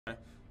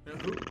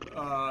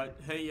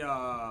Hey,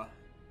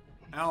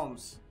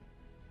 Elms.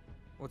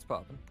 What's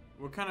poppin'?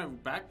 What kind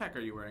of backpack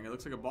are you wearing? It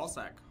looks like a ball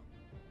sack.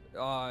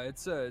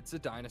 It's a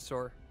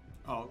dinosaur.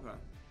 Oh, okay.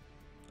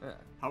 Yeah.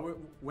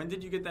 When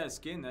did you get that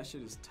skin? That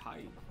shit is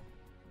tight.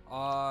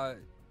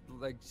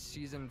 Like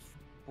season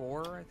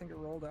 4, I think it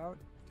rolled out.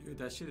 Dude,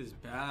 that shit is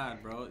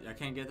bad, bro. I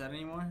can't get that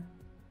anymore.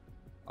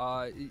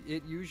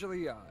 It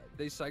usually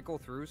they cycle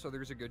through, so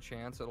there's a good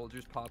chance it'll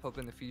just pop up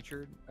in the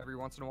featured every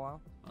once in a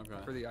while. Okay.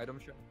 For the item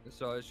shop.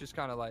 So it's just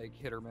kind of like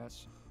hit or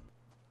miss.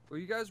 Well,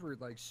 you guys were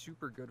like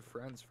super good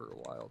friends for a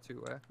while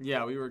too, eh?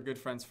 Yeah, we were good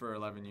friends for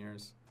 11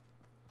 years.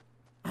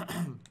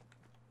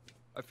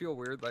 I feel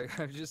weird, like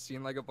I've just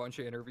seen like a bunch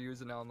of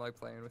interviews and now I'm like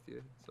playing with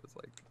you, so it's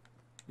like.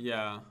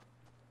 Yeah.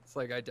 It's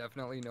like I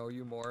definitely know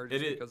you more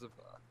just because of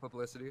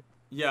publicity.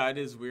 Yeah, it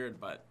is weird,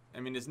 but I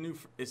mean, it's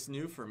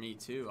new for me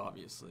too,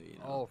 obviously. You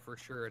know? Oh, for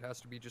sure, it has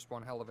to be just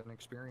one hell of an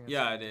experience.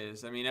 Yeah, it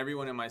is. I mean,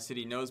 everyone in my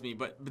city knows me,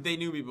 but they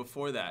knew me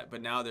before that.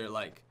 But now they're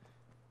like,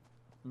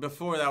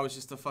 before that was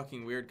just a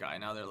fucking weird guy.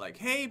 Now they're like,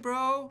 hey,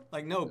 bro.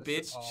 Like, no,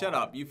 bitch, shut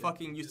up. You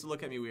fucking used to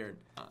look at me weird.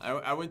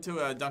 I went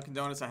to a Dunkin'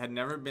 Donuts I had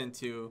never been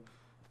to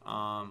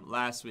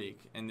last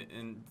week,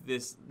 and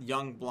this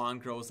young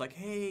blonde girl was like,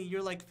 hey,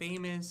 you're like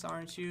famous,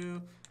 aren't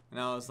you? And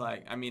I was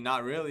like, I mean,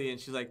 not really. And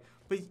she's like,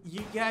 but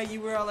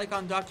you were like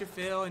on Dr.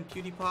 Phil and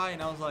PewDiePie.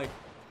 And I was like,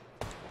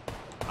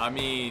 I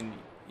mean,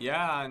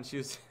 yeah. And she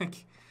was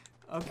like,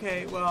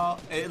 okay, well,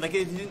 it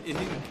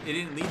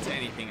didn't lead to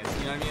anything. You know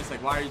what I mean? It's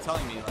like, why are you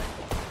telling me? Like,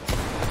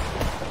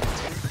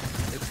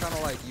 it's kind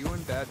of like you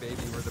and Bhad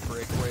were the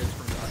breakaways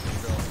from Dr.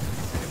 Phil.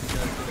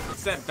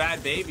 Except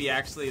Bhad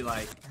actually,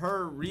 like,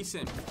 her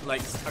recent,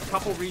 like, a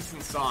couple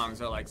recent songs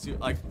are like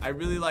I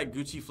really like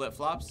Gucci Flip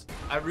Flops.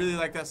 I really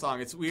like that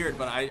song. It's weird,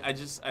 but I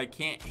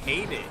can't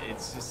hate it.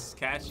 It's just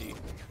catchy.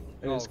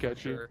 It is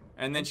catchy. Sure.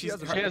 And then she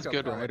has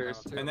good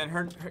writers. And then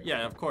her,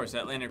 yeah, of course,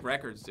 Atlantic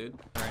Records, dude.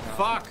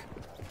 Fuck.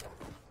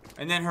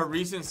 And then her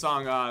recent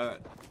song,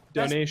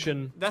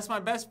 Donation. That's my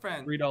best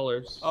friend.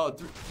 $3. Oh,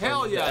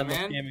 hell yeah,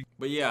 man.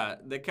 But yeah,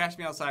 the Cash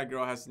Me Outside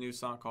girl has a new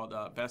song called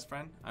Best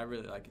Friend. I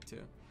really like it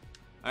too.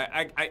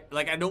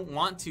 I don't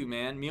want to,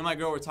 man. Me and my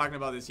girl were talking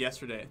about this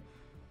yesterday.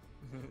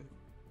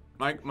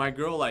 my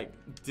girl like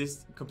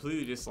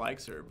completely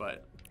dislikes her,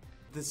 but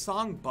the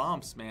song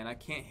bumps, man. I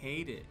can't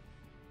hate it.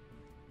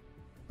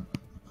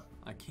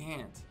 I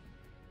can't.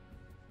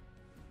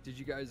 Did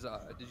you guys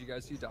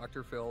see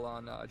Dr. Phil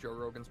on Joe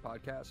Rogan's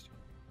podcast?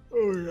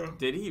 Oh yeah.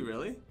 Did he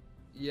really?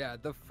 Yeah,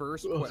 the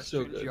first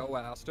question Joe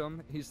asked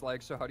him, he's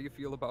like, "So how do you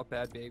feel about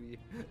Bhad Bhabie?"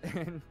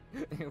 And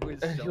it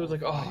was. He was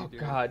like, "Oh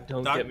God,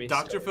 don't get me."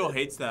 Dr. Phil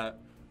hates that.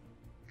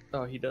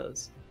 Oh, he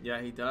does. Yeah,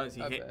 he does.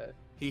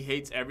 He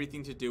hates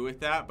everything to do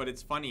with that. But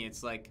it's funny.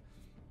 It's like,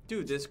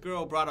 dude, this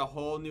girl brought a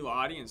whole new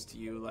audience to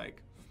you.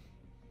 Like,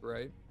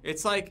 right?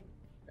 It's like.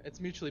 It's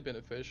mutually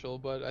beneficial,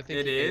 but I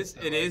think it is.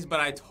 It is, but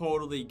I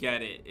totally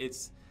get it.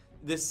 It's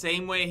the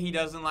same way he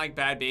doesn't like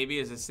Bhad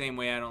Bhabie is the same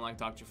way I don't like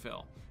Dr.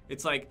 Phil.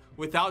 It's like,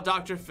 without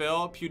Dr.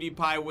 Phil,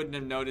 PewDiePie wouldn't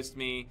have noticed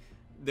me.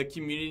 The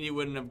community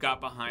wouldn't have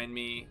got behind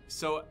me.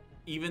 So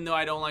even though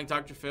I don't like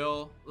Dr.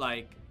 Phil,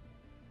 like,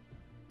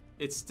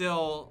 it's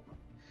still,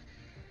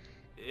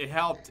 it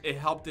helped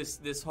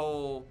this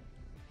whole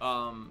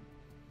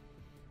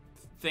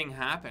thing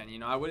happen. You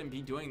know, I wouldn't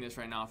be doing this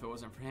right now if it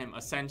wasn't for him,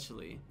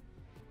 essentially.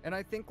 And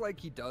I think like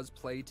he does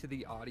play to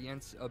the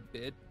audience a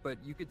bit, but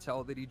you could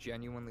tell that he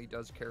genuinely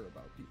does care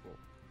about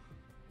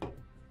people.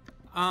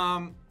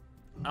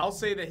 I'll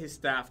say that his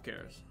staff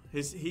cares.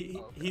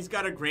 He's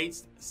got a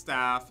great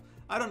staff.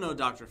 I don't know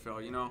Dr.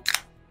 Phil, you know.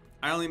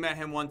 I only met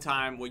him one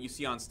time, what you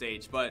see on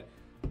stage, but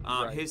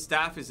his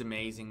staff is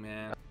amazing,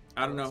 man.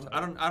 I don't know. I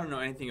don't know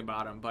anything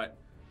about him, but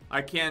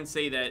I can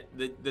say that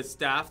the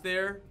staff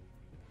there,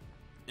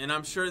 and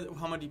I'm sure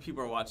how many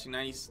people are watching,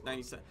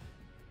 97.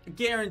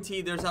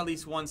 Guaranteed there's at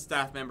least one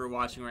staff member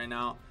watching right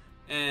now,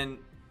 and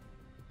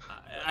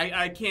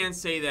I can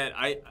say that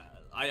I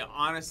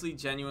honestly,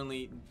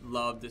 genuinely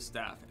love the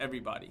staff.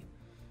 Everybody.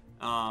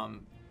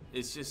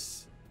 It's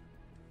just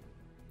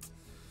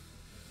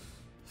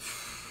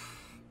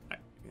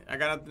I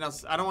got nothing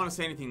else. I don't want to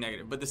say anything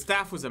negative, but the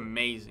staff was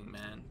amazing,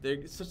 man.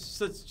 They're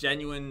such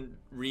genuine,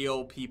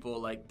 real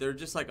people. Like, they're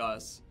just like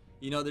us.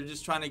 You know, they're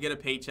just trying to get a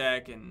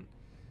paycheck and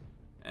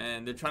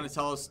they're trying to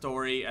tell a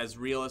story as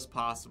real as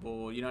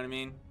possible. You know what I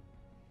mean?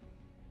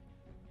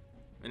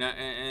 And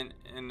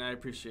I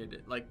appreciate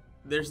it. Like,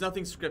 there's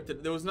nothing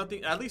scripted. There was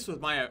nothing, at least with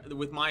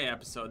my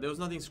episode, there was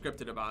nothing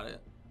scripted about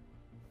it.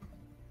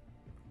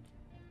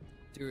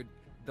 Dude,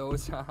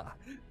 those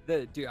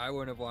dude, I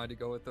wouldn't have wanted to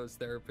go with those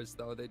therapists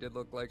though. They did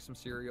look like some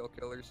serial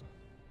killers.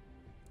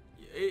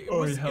 It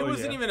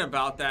wasn't even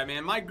about that,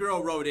 man. My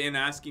girl wrote in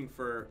asking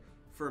for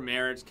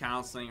marriage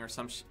counseling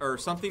or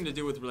something to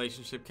do with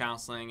relationship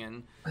counseling,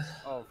 and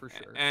oh, for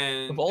sure.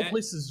 And of all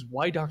places,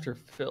 why Dr.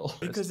 Phil?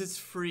 Because it's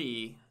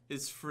free.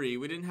 It's free.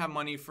 We didn't have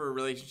money for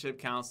relationship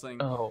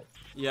counseling. Oh.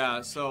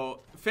 Yeah, so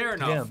fair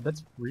enough. Damn,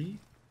 that's free?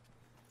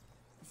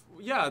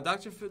 Yeah,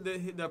 Dr. Phil,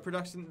 the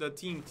production, the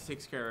team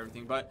takes care of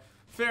everything, but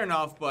fair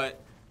enough.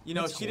 But You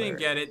know, That's she didn't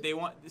get it.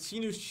 She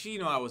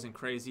knew I wasn't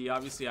crazy.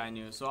 Obviously, I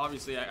knew. So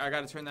obviously, I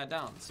got to turn that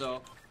down.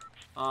 So,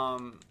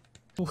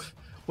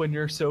 When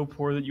you're so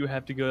poor that you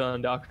have to go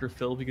on Dr.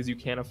 Phil because you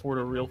can't afford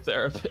a real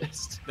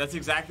therapist. that's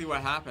exactly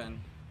what happened.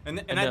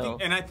 And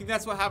I think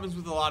that's what happens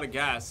with a lot of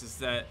gas is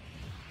that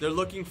they're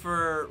looking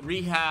for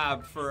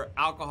rehab for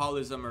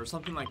alcoholism or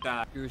something like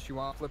that. Goose, you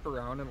want to flip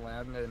around and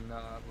land in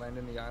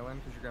the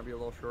island because you're gonna be a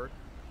little short?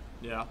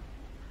 Yeah.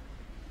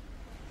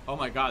 Oh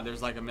my God,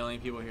 there's like a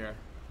million people here.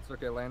 It's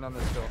okay. Land on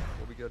this hill.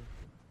 We'll be good.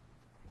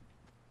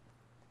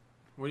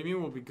 What do you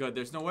mean we'll be good?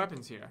 There's no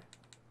weapons here.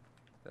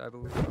 I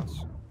believe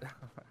us.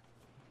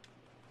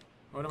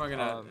 What am I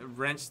gonna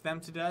wrench them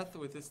to death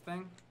with this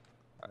thing?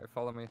 All right,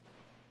 follow me.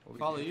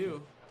 Follow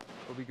you.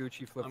 We'll be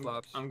Gucci flip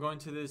flops. I'm going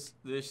to this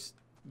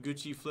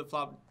Gucci flip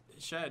flop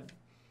shed.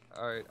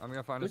 All right, I'm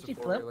gonna find us a Gucci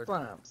four-wheeler. flip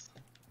flops.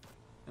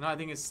 And I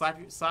think it's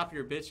slap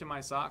your bitch in my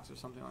socks or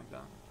something like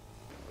that.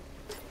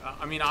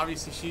 I mean,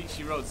 obviously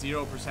she wrote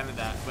 0% of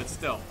that, but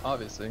still.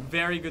 Obviously.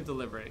 Very good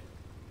delivery.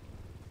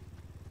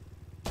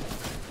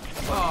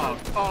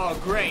 Oh,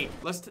 great.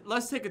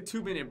 Let's take a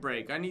 2-minute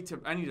break. I need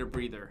a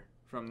breather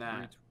from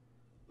that.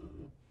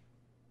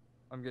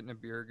 I'm getting a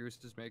beer. Goose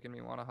is making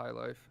me want a high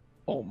life.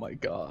 Oh my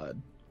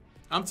God.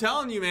 I'm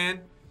telling you,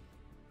 man.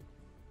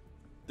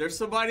 There's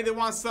somebody that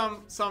wants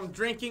some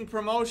drinking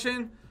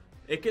promotion.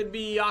 It could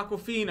be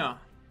Aquafina.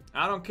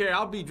 I don't care.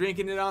 I'll be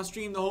drinking it on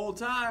stream the whole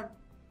time.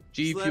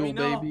 G Fuel,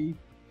 baby.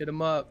 Hit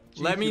him up.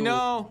 Let me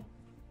know.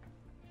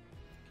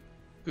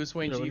 Goose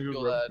Wayne G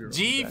Fuel, lad.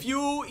 G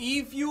Fuel,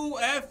 E Fuel,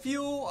 F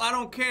Fuel. I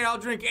don't care. I'll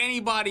drink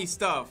anybody's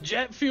stuff.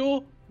 Jet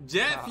Fuel.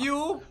 Jet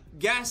fuel,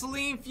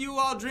 gasoline fuel,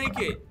 I'll drink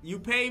it. You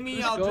pay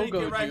me, I'll drink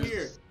it right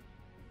here.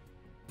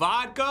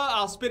 Vodka,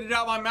 I'll spit it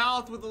out my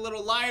mouth with a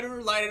little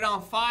lighter, light it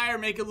on fire,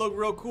 make it look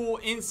real cool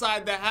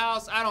inside the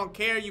house. I don't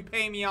care. You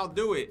pay me, I'll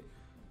do it.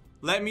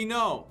 Let me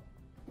know.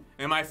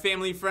 Am I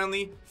family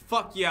friendly?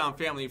 Fuck yeah, I'm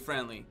family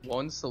friendly.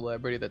 One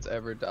celebrity that's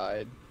ever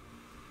died,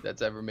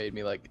 that's ever made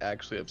me like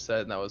actually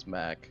upset, and that was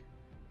Mac.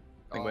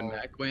 Like when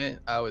Mac went,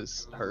 I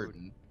was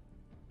hurting.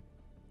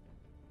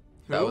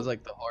 That was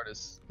like the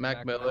hardest.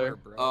 Mac Miller.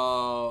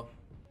 Oh,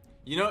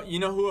 you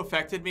know who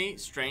affected me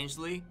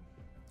strangely,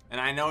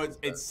 and I know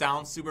it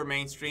sounds super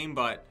mainstream,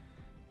 but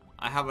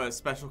I have a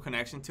special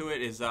connection to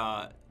it. Is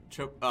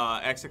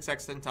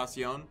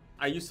XXXTentacion.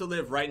 I used to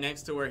live right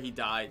next to where he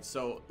died,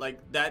 so like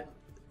that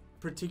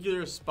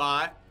particular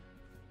spot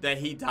that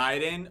he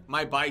died in,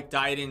 my bike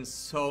died in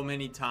so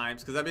many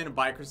times because I've been a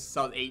biker since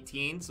I was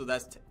 18, so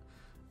that's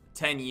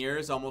 10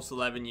 years, almost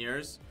 11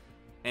 years.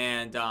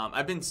 And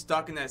I've been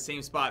stuck in that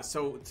same spot.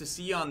 So to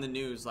see on the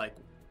news, like,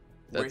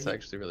 that's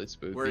actually really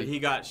spooky. Where he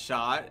got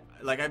shot,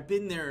 like I've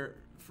been there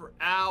for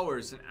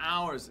hours and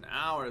hours and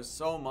hours,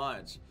 so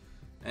much,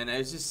 and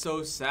it's just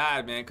so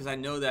sad, man. Because I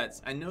know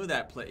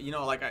that place. You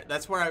know, like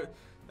that's where I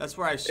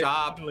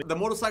shop. The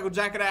motorcycle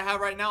jacket I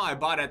have right now, I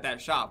bought at that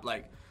shop.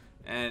 Like,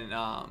 and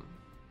I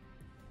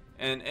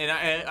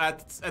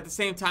at the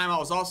same time, I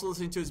was also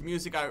listening to his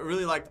music. I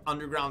really liked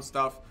underground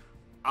stuff.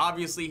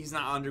 Obviously, he's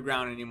not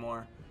underground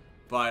anymore.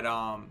 But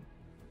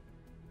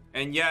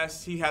and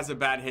yes, he has a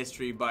bad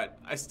history, but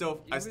I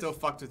still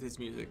fucked with his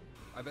music.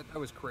 I bet that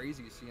was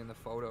crazy seeing the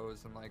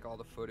photos and like all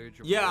the footage.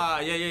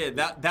 Yeah.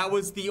 That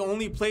was the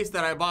only place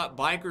that I bought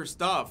biker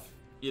stuff.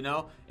 You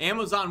know,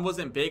 Amazon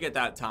wasn't big at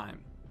that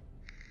time.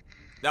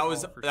 That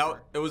was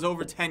it was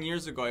over 10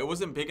 years ago. It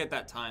wasn't big at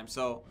that time.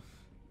 So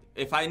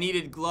if I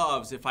needed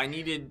gloves, if I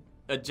needed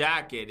a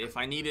jacket, if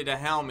I needed a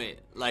helmet,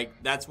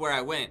 like that's where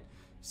I went.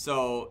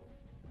 So.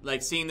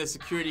 Like seeing the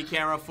security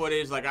camera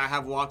footage, like I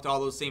have walked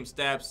all those same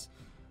steps.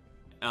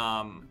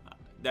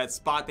 That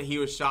spot that he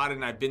was shot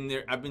in, I've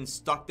been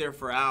stuck there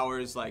for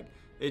hours. Like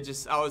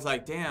I was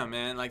like, damn,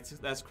 man, like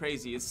that's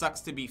crazy. It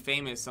sucks to be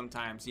famous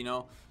sometimes, you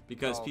know,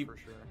 because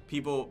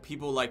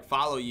people like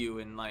follow you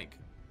and like.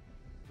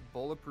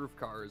 Bulletproof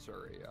cars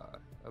are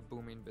a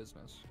booming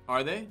business.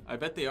 Are they? I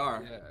bet they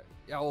are.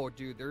 Yeah. Oh,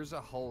 dude, there's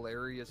a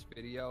hilarious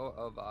video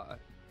of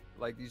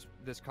like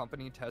this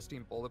company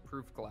testing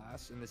bulletproof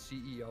glass, and the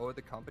CEO of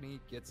the company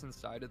gets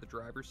inside of the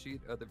driver's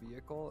seat of the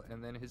vehicle,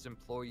 and then his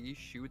employee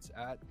shoots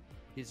at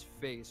his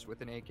face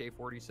with an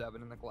AK-47,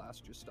 and the glass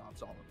just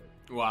stops all of it.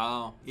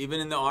 Wow. Even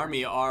in the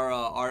army,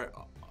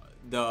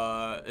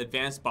 the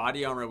advanced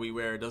body armor we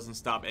wear doesn't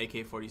stop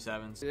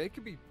AK-47s.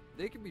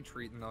 They could be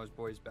treating those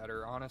boys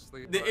better,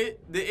 honestly.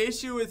 The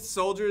issue with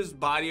soldiers'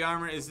 body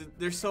armor is that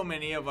there's so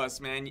many of us,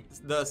 man.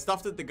 The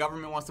stuff that the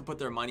government wants to put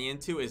their money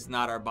into is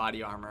not our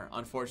body armor,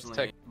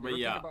 unfortunately. But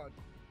yeah. Think about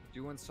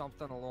doing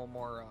something a little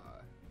more,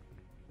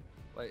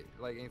 like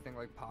anything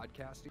like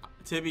podcasting?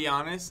 To be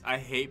honest, I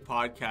hate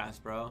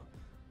podcasts, bro.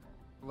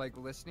 Like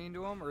listening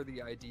to them, or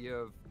the idea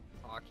of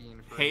talking?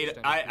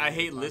 I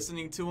hate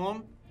listening to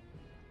them.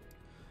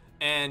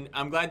 And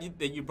I'm glad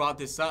that you brought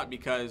this up,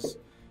 because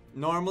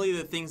normally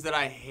the things that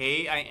I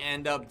hate, I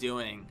end up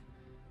doing.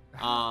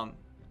 I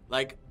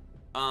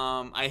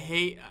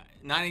hate,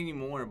 not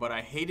anymore, but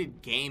I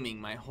hated gaming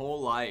my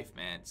whole life,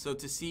 man. So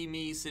to see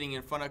me sitting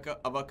in front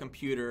of a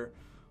computer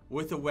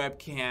with a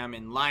webcam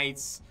and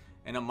lights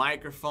and a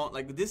microphone.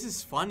 Like, this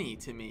is funny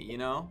to me, you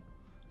know?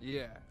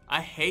 Yeah.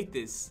 I hate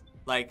this.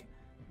 Like,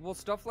 Well,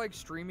 stuff like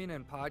streaming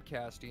and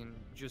podcasting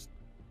just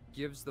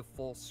gives the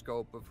full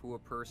scope of who a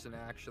person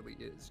actually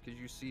is, because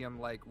you see them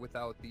like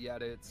without the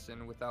edits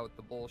and without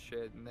the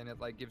bullshit, and then it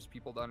like gives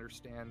people to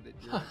understand that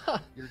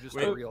you're just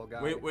a real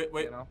guy. Wait.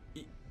 You know?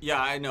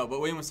 Yeah, I know,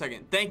 but wait 1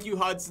 second. Thank you,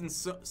 Hudson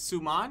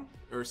Suman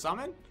or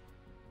Summon.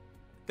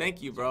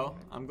 Thank you, bro.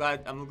 I'm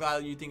glad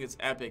you think it's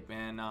epic,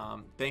 man.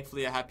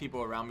 Thankfully, I have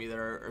people around me that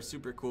are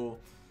super cool.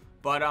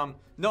 But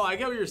no, I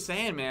get what you're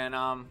saying,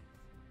 man.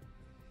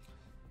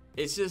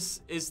 It's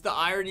the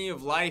irony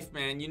of life,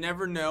 man. You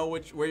never know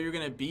where you're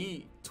gonna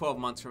be 12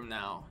 months from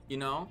now, you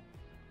know?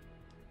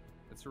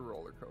 It's a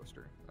roller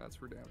coaster. That's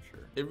for damn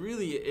sure. It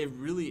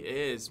really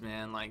is,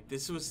 man. Like,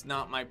 this was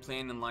not my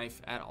plan in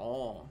life at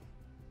all.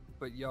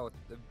 But yo,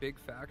 the big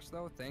facts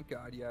though. Thank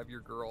God you have your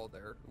girl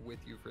there with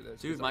you for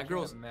this. Dude, 'cause my I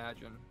girl's can't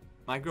imagine.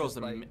 my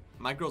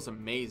girl's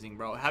amazing,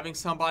 bro. Having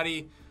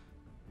somebody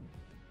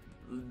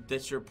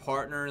that's your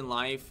partner in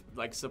life,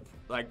 like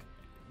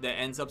that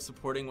ends up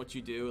supporting what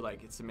you do,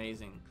 like, it's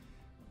amazing.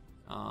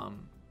 Yeah,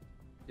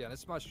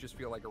 this must just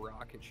feel like a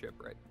rocket ship,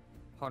 right?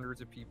 Hundreds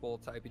of people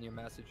typing you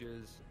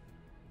messages,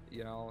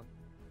 you know,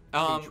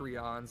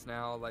 Patreons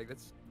now, like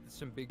that's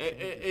some big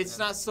changes, it's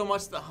man. not so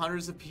much the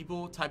hundreds of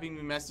people typing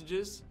me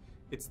messages,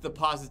 it's the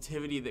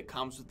positivity that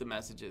comes with the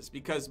messages.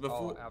 Because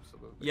before,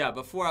 absolutely. yeah,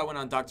 before I went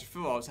on Dr.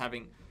 Phil, I was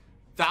having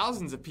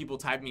thousands of people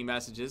typing me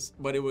messages,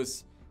 but it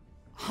was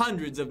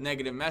hundreds of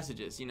negative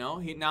messages, you know?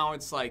 Now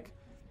it's like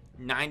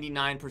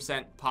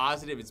 99%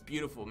 positive. It's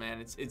beautiful, man.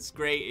 It's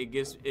great.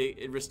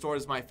 It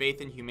restores my faith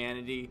in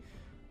humanity.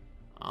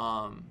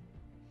 And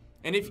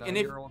if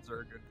 9-year-olds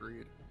are a good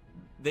breed.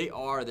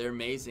 they're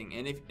amazing.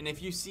 And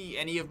if you see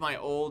any of my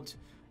old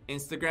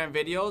Instagram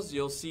videos,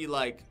 you'll see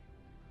like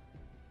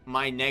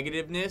my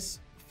negativeness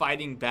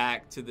fighting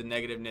back to the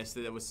negativeness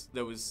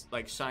that was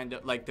like shined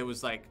up, like that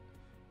was like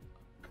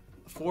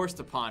forced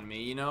upon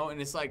me, you know? And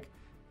it's like,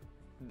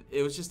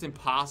 it was just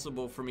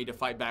impossible for me to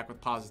fight back with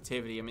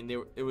positivity. I mean,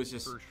 it was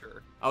just, For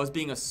sure. I was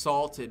being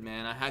assaulted,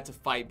 man. I had to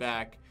fight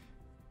back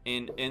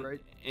in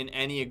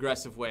any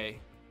aggressive way.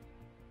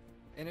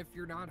 And if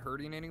you're not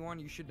hurting anyone,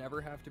 you should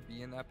never have to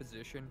be in that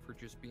position for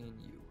just being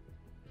you.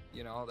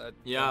 You know that.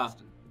 Yeah.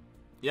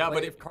 Yeah, like,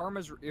 but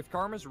if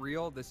karma's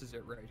real, this is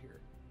it right here.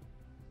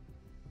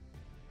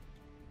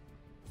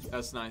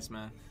 that's nice,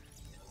 man.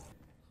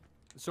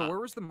 So where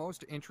was the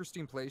most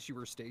interesting place you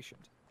were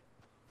stationed?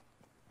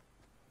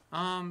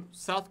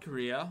 South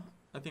Korea,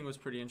 I think was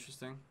pretty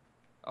interesting.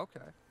 Okay.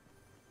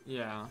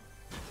 Yeah.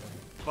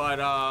 But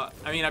I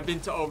mean, I've been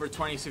to over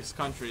 26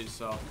 countries,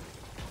 so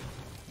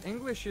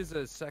English is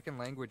a second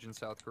language in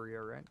South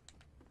Korea, right?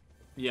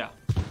 yeah.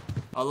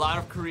 A lot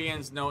of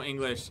Koreans know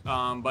English,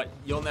 but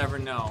you'll never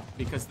know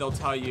because they'll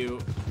tell you,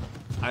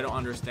 I don't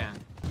understand.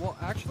 Well,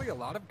 actually, a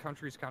lot of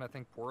countries kind of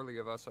think poorly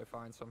of us. I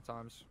find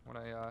sometimes when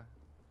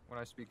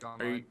I speak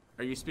online.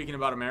 Are you speaking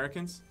about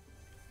Americans?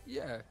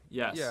 Yeah.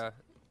 Yes. Yeah.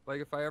 Like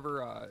if I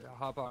ever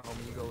hop on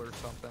Omegle or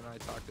something, I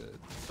talk to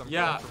some.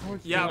 Yeah,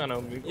 Yeah.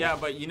 yeah,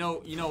 but you know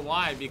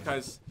why?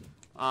 Because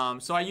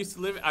so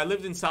I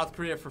lived in South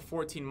Korea for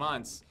 14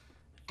 months,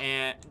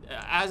 and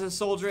as a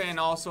soldier and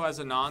also as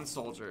a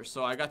non-soldier.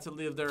 So I got to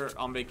live there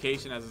on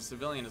vacation as a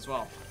civilian as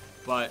well.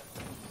 But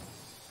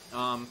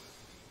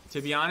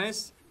to be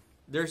honest,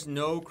 there's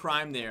no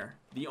crime there.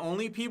 The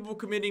only people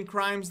committing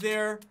crimes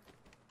there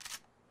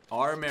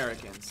are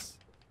Americans.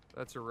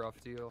 That's a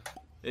rough deal.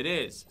 It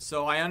is.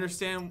 So I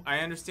understand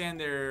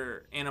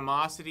their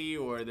animosity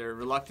or their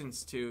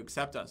reluctance to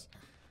accept us.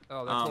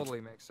 Oh, that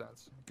totally makes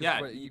sense. 'Cause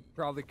Yeah. You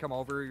probably come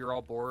over, you're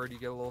all bored, you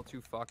get a little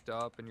too fucked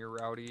up, and you're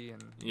rowdy,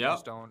 and you Yep.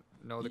 just don't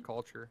know the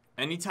culture.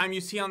 Anytime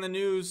you see on the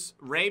news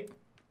rape,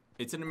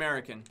 it's an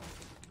American.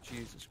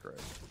 Jesus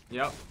Christ.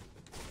 Yep.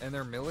 And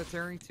they're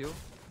military too?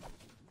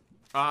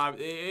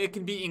 It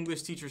can be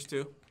English teachers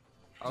too.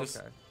 Just-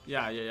 Okay.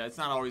 Yeah. It's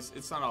not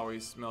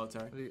always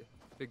military. The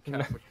big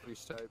Catholic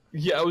priest type.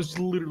 Yeah, I was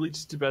literally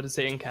just about to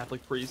say in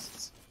Catholic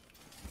priests.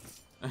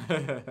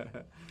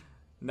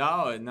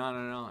 No.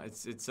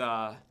 It's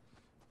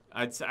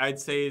I'd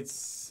say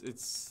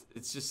it's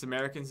just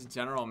Americans in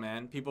general,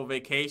 man. People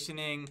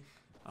vacationing,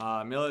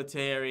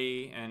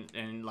 military,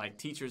 and like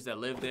teachers that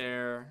live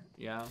there.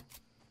 Yeah,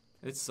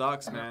 it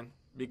sucks, man.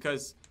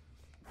 Because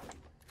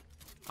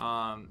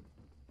I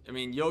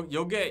mean,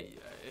 you'll get.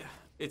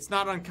 It's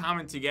not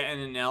uncommon to get in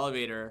an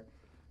elevator,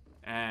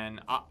 and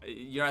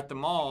you're at the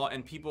mall,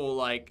 and people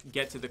like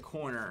get to the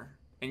corner,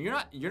 and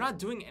you're not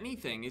doing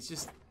anything. It's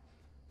just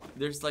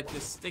there's like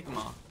this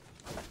stigma.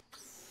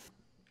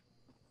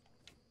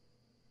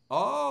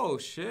 Oh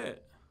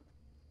shit!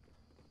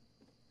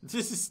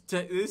 This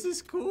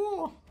is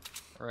cool.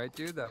 All right,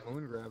 dude, that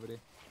moon gravity.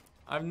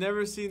 I've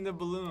never seen the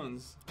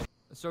balloons.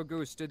 So,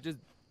 Goose, did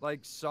like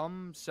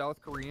some South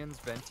Koreans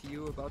vent to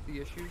you about the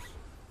issues?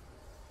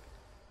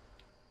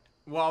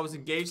 Well, I was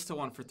engaged to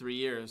one for 3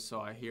 years,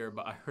 so I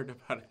heard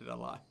about it a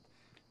lot.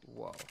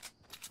 Whoa.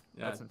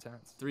 Yeah, That's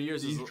intense. 3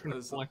 years He's is, trying to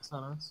is flex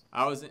on us.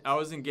 I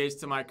was engaged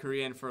to my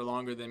Korean for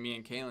longer than me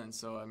and Kaylin,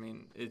 so I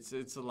mean it's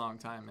a long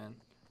time, man.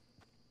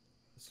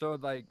 So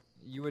like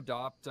you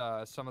adopt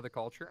some of the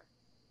culture?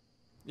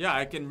 Yeah,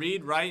 I can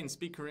read, write, and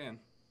speak Korean.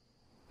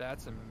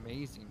 That's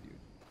amazing, dude.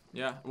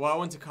 Yeah, well I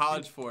went to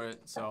college for it,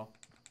 so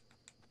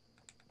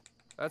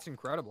That's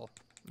incredible.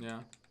 yeah.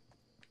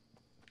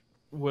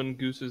 When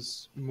Goose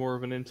is more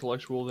of an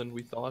intellectual than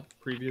we thought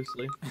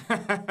previously.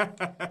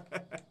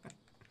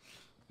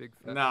 Big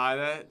fat. No,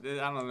 I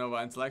don't know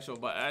about intellectual,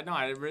 but no,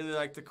 I really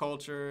like the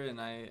culture,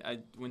 and I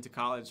went to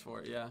college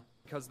for it. Yeah.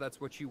 Because that's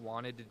what you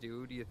wanted to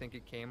do. Do you think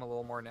it came a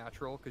little more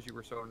natural because you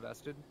were so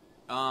invested?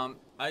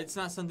 It's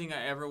not something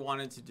I ever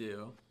wanted to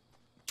do.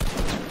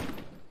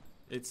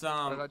 It's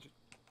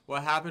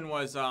what happened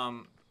was I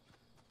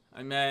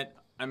met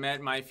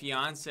my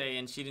fiance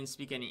and she didn't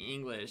speak any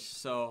English,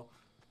 so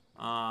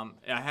I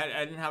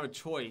didn't have a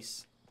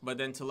choice but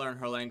then to learn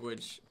her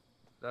language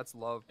That's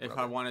love. if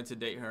Brother. I wanted to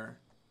date her.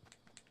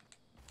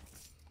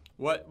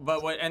 What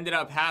ended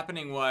up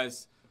happening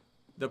was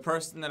the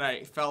person that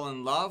I fell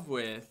in love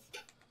with,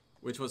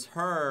 which was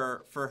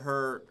her, for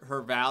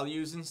her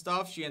values and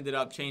stuff, she ended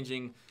up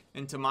changing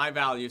into my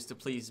values to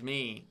please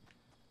me.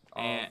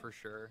 Oh, for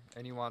sure.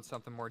 And you want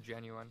something more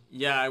genuine.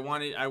 Yeah,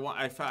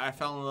 I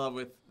fell in love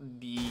with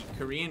the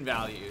Korean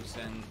values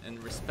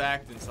and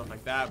respect and stuff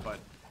like that, but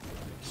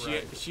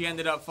she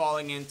ended up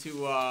falling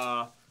into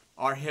our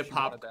hip She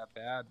wanted hop that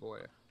bad boy.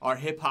 our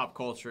hip hop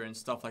culture and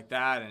stuff like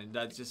that, and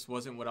that just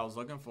wasn't what I was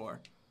looking for.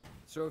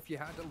 So if you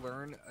had to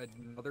learn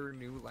another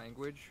new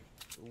language,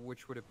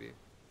 which would it be?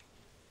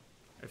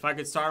 If I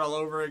could start all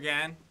over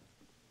again,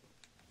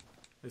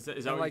 is that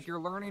And, what like you're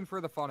learning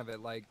for the fun of it,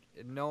 like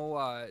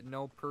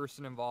no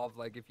person involved.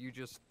 Like if you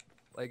just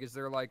like, is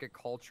there like a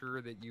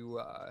culture that you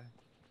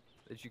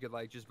could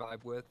like just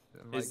vibe with?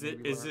 And, like, is it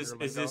maybe is learn this or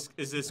let is go? this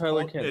is this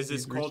Tyler cul- can't is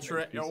this see Bruce culture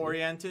Wayne Batman.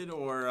 oriented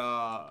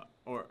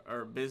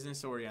or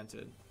business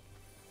oriented?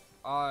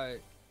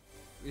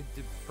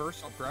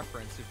 Personal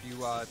preference. If you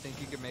think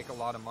you can make a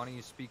lot of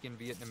money speaking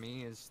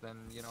Vietnamese, then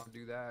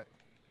do that.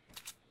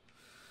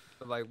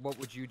 But like, what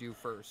would you do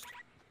first?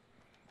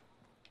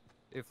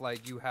 If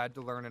like you had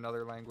to learn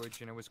another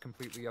language and it was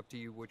completely up to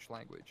you which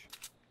language?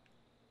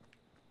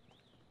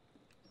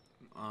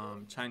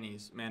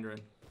 Chinese,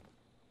 Mandarin.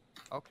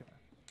 Okay.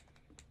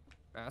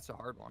 That's a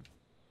hard one.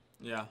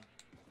 Yeah,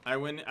 I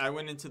went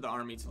into the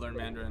army to learn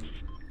Mandarin.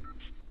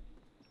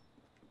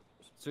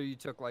 So you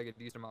took like a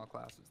decent amount of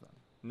classes then?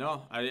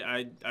 No,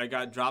 I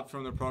got dropped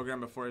from the program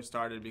before it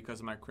started because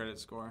of my credit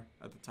score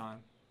at the time.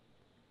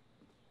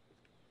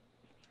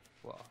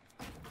 Well,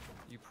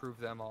 you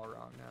proved them all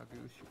wrong now,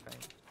 Goose. You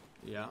faint.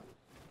 Yeah.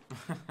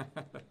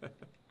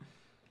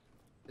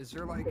 Is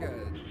there like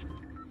a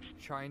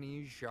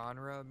Chinese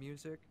genre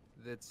music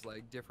that's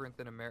like different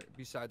than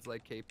besides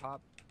like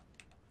K-pop?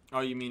 Oh,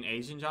 you mean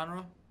Asian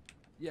genre?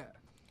 Yeah.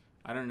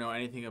 I don't know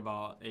anything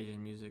about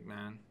Asian music,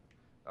 man.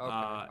 Okay.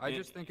 I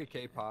just think of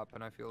K-pop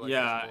and I feel like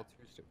Yeah. it's a little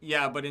too stupid.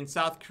 Yeah, but in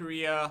South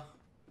Korea,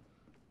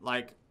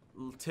 like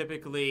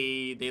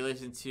typically they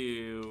listen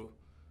to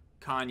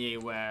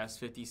Kanye West,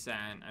 50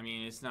 Cent. I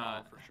mean, it's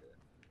not. Oh, for sure.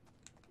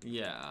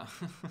 Yeah.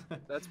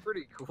 That's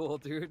pretty cool,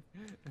 dude.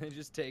 They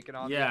just take it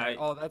on. Yeah, Like,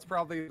 oh, that's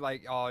probably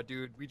like, oh,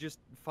 dude, we just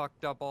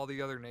fucked up all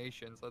the other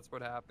nations. That's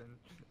what happened.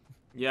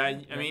 Yeah, I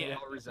And mean, they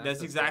all resent that's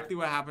us exactly for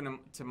what happened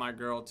to my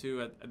girl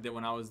too.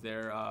 When I was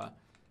there,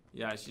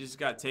 yeah, she just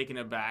got taken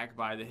aback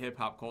by the hip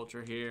hop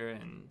culture here,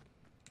 and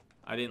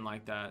I didn't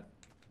like that.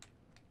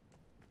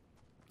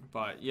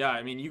 But yeah,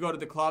 I mean, you go to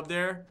the club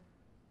there,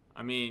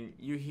 I mean,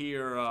 you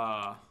hear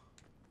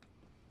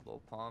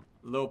Lil Pump.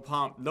 Lil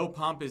Pump. Lil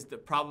Pump is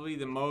probably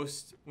the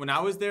most. When I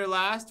was there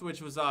last,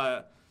 which was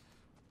a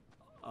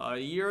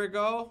year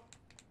ago,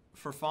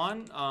 for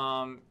fun.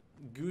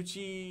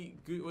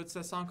 What's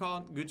that song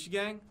called? Gucci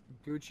Gang.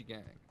 Gucci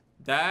Gang.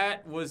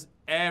 That was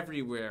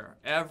everywhere.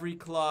 Every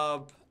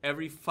club,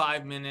 every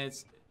 5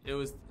 minutes. It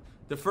was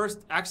the first.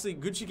 Actually,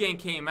 Gucci Gang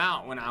came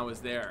out when I was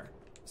there,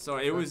 so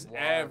it was wild.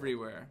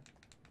 everywhere.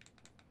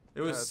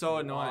 It was That's so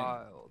annoying.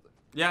 wild.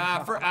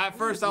 Yeah, at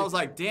first I was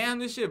like, damn,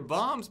 this shit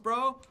bumps,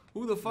 bro.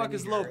 Who the fuck Then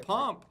is you Lil hear it, like,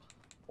 Pump?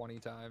 20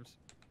 times.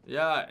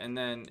 Yeah, and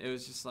then it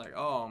was just like,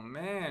 oh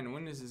man,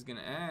 when is this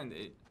gonna end?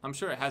 I'm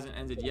sure it hasn't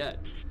ended yet.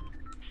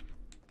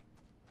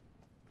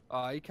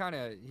 He kind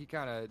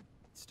of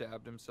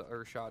stabbed himself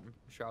or shot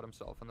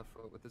himself in the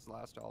foot with his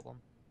last album.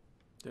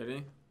 Did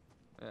he?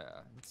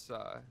 Yeah, it's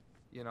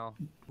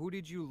who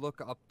did you look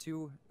up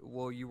to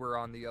while you were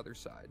on the other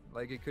side?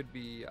 Like it could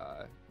be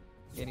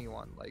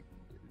anyone, like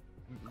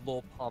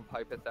Lil Pump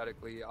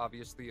hypothetically.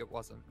 Obviously it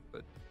wasn't,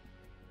 but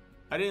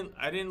I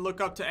didn't look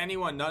up to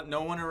anyone.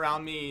 No one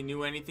around me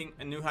knew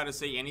how to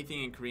say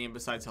anything in Korean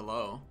besides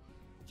hello.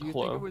 do you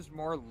Hello. think it was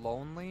more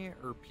lonely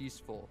or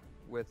peaceful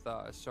with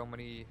so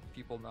many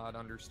people not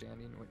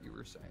understanding what you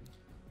were saying?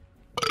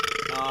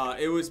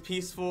 It was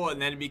peaceful,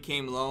 and then it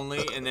became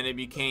lonely, and then it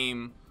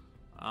became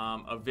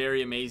a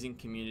very amazing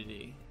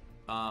community.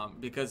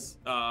 Because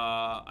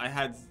I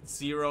had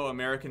 0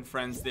 American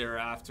friends there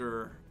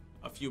after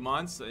a few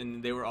months,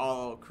 and they were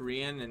all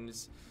Korean, and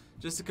it's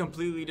just a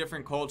completely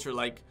different culture.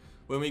 Like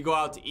when we go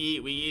out to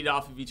eat, we eat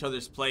off of each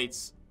other's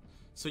plates,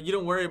 so you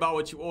don't worry about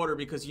what you order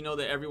because you know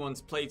that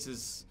everyone's plates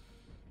is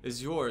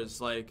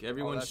yours. Like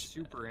everyone. That's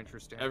super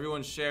interesting.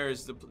 Everyone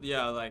shares the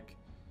like.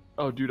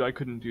 Oh, dude, I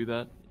couldn't do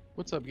that.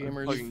 What's up,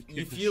 gamers? Fucking You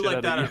kick the feel shit like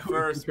out that of at you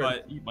first, if you try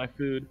but to eat my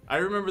food. I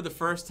remember the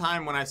first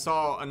time when I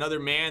saw another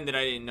man that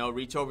I didn't know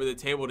reach over the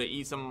table to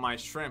eat some of my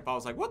shrimp. I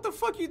was like, "What the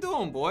fuck you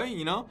doing, boy?"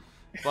 You know,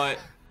 but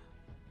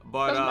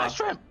That's my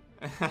shrimp.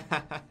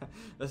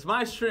 that's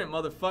my shrimp,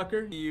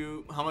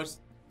 motherfucker. How much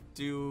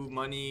do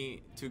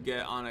money to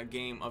get on a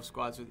game of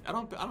squads with? I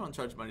don't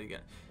charge money to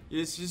get.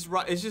 It's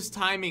just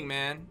timing,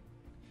 man.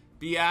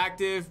 Be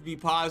active, be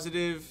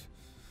positive,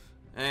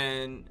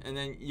 and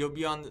then you'll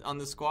be on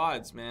the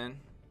squads, man.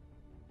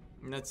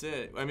 And that's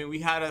it. I mean, we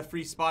had a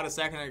free spot a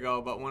second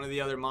ago, but one of the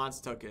other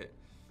mods took it.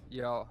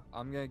 Yo,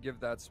 I'm gonna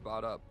give that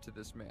spot up to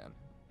this man,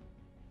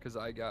 cause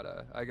I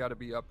gotta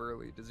be up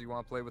early. Does he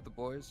want to play with the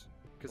boys?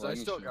 Cause I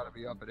still gotta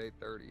be up at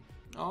 8:30.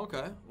 Oh,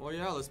 okay. Well,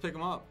 yeah, let's pick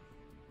him up.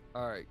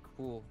 All right,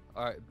 cool.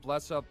 All right,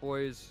 bless up,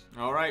 boys.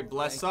 All right,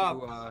 bless Thank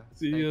up. you,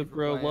 See thank ya, you for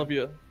bro. playing. Love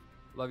ya.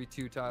 Love you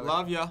too, Tyler.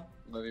 Love ya.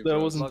 Love you, That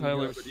bro. wasn't Love you,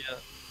 Tyler, Ghost. but yeah.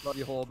 Love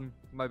you, Holden.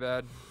 My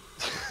bad.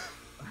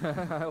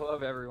 I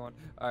love everyone.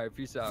 All right,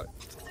 peace out.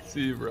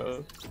 See you,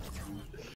 bro.